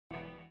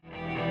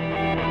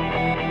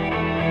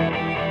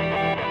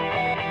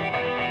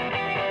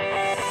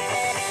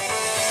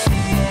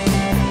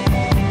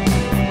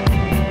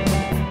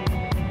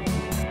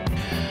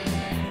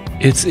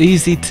It's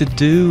easy to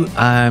do.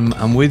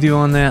 I'm with you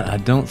on that. I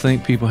don't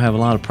think people have a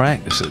lot of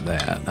practice at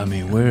that. I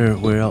mean,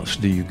 where else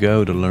do you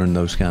go to learn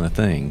those kind of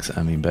things?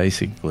 I mean,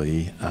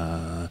 basically,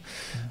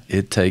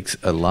 it takes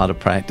a lot of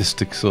practice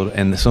to sort of,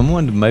 and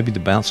someone to maybe to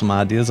bounce some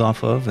ideas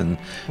off of, and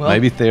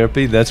maybe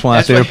therapy. That's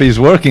why therapy is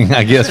working,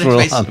 I guess, for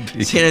a lot of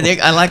people.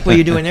 See, I like what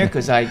you're doing there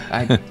because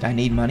I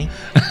need money.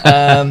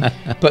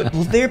 But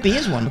therapy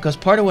is one, because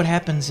part of what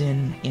happens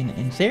in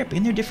therapy,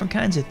 and there are different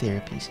kinds of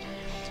therapies.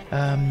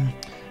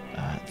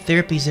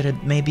 Therapies that are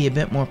maybe a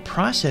bit more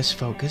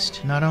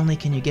process-focused, not only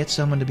can you get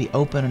someone to be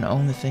open and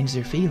own the things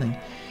they're feeling,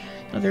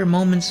 there are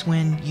moments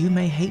when you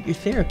may hate your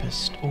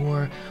therapist,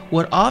 or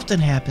what often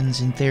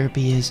happens in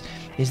therapy is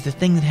the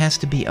thing that has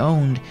to be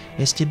owned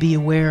is to be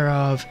aware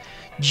of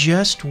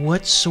just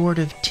what sort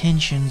of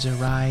tensions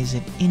arise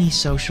in any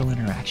social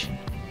interaction.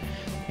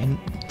 And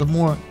the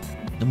more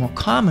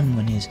common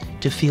one is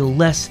to feel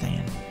less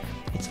than.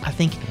 I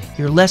think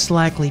you're less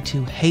likely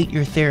to hate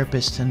your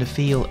therapist than to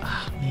feel,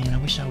 man, I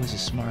wish I was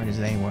as smart as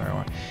they were.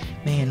 Or,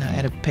 man, I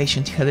had a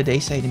patient the other day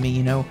say to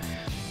me,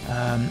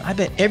 I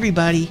bet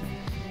everybody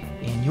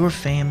in your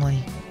family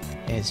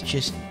is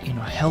just,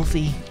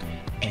 healthy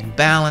and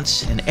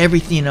balanced and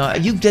everything. I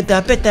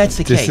bet that's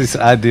the case. This is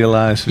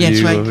idealized for you.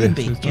 That's right, could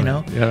be,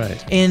 Yeah,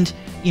 right. And,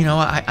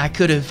 I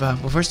could have,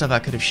 first off, I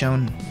could have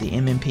shown the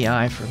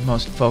MMPI for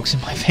most folks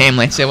in my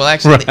family and said, well,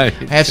 actually, I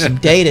have some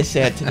data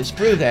set to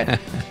disprove that.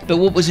 But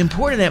what was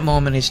important in that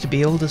moment is to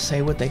be able to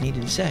say what they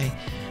needed to say,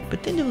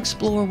 but then to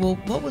explore, well,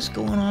 what was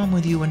going on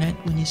with you when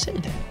you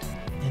said that?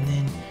 And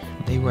then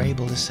they were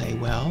able to say,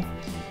 well,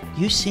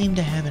 you seem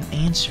to have an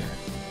answer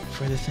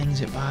for the things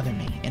that bother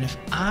me. And if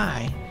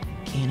I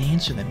can't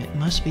answer them, it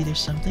must be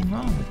there's something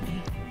wrong with me.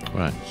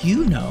 Right.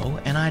 You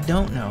know, and I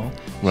don't know.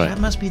 Right. That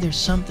must be there's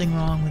something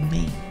wrong with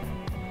me.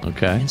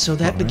 Okay. And so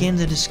that begins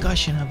a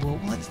discussion of, well,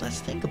 let's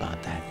think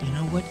about that. And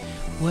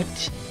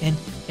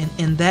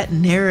that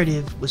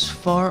narrative was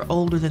far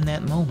older than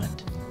that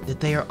moment. That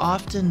they are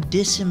often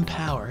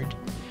disempowered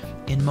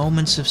in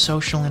moments of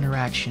social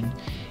interaction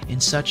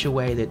in such a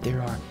way that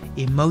there are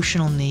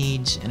emotional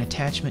needs and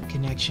attachment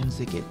connections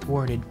that get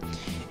thwarted,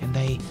 and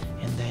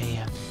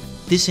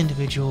this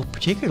individual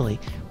particularly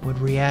would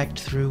react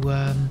through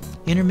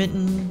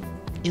intermittent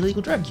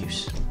illegal drug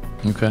use.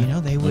 Okay.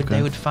 They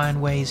would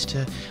find ways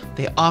to.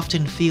 They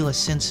often feel a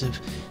sense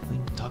of, we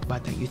talk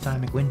about that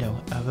euthymic window,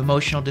 of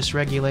emotional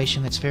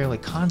dysregulation that's fairly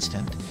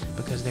constant,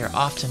 because they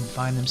often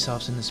find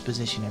themselves in this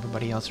position.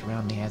 Everybody else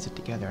around me has it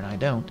together, and I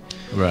don't.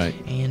 Right.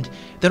 And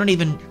they don't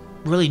even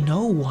really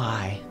know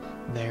why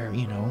they're,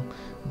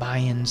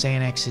 buying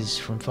Xanaxes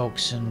from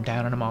folks and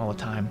downing them all the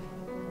time,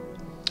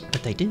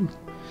 but they do.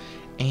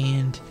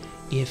 And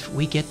if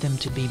we get them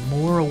to be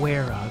more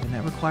aware of, and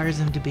that requires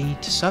them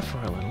to suffer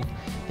a little,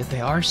 that they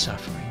are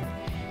suffering,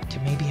 to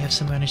maybe have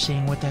some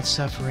understanding what that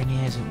suffering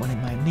is and what it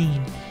might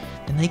mean,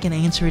 then they can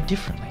answer it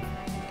differently.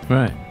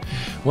 Right.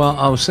 Well,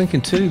 I was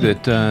thinking too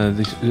that,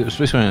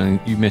 especially when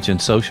you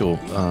mentioned social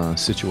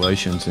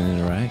situations and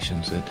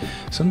interactions, that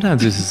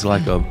sometimes this is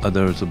like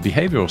there's a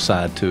behavioral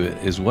side to it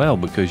as well,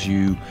 because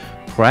you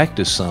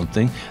practice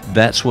something.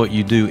 That's what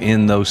you do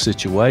in those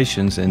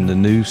situations, and the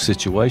new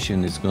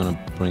situation is going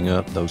to bring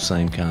up those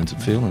same kinds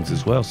of feelings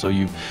as well. So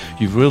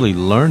you've really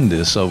learned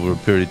this over a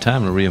period of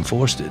time and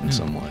reinforced it in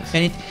some ways.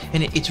 And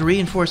it's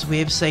reinforced. We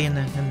have to say in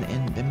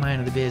Mind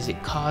of the Biz,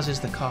 it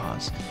causes the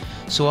cause.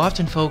 So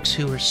often folks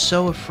who are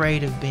so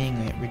afraid of being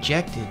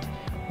rejected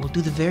will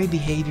do the very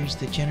behaviors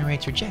that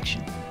generates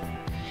rejection.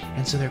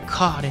 And so they're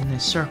caught in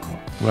this circle.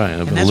 Right.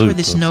 And that's where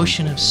this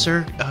notion of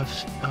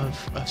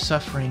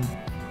suffering,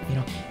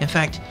 in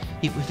fact,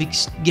 if we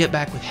get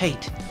back with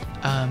hate,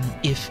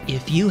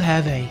 if you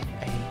have a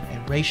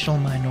racial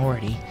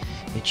minority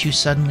that you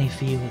suddenly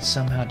feel is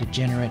somehow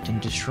degenerate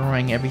and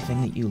destroying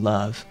everything that you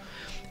love,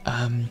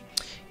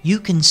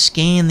 you can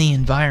scan the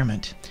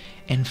environment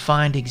and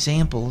find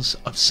examples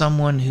of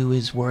someone who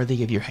is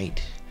worthy of your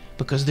hate.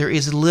 Because there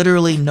is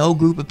literally no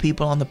group of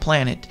people on the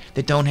planet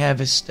that don't have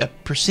a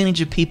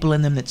percentage of people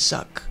in them that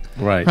suck.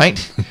 Right.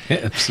 Right?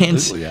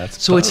 Absolutely. And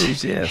so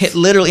it's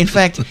literally, in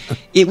fact,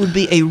 it would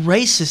be a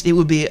racist. It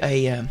would be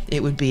a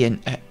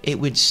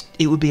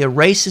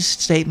racist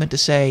statement to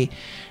say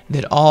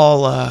that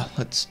all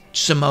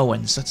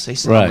Samoans, let's say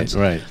Samoans,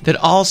 right, that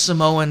all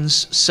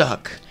Samoans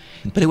suck.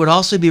 But it would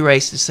also be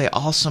racist to say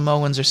all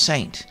Samoans are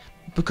saint,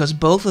 because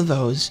both of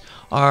those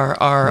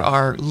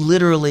are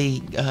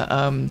literally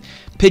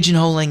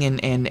pigeonholing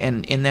and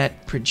in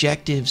that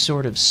projective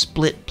sort of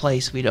split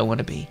place we don't want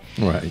to be.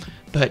 Right.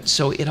 But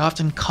so it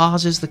often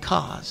causes the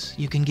cause.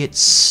 You can get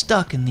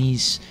stuck in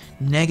these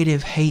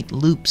negative hate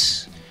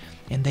loops,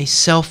 and they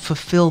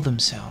self-fulfill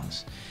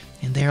themselves,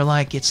 and they're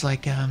like it's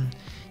like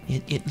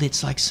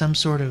some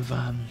sort of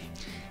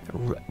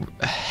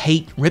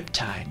hate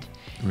riptide,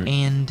 right.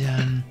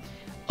 And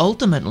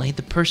ultimately,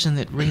 the person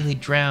that really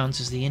drowns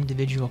is the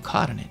individual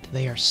caught in it.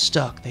 They are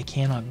stuck. They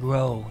cannot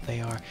grow.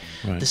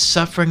 The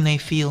suffering they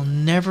feel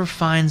never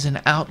finds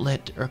an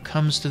outlet or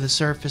comes to the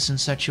surface in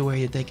such a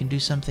way that they can do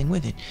something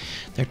with it.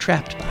 They're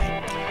trapped by it.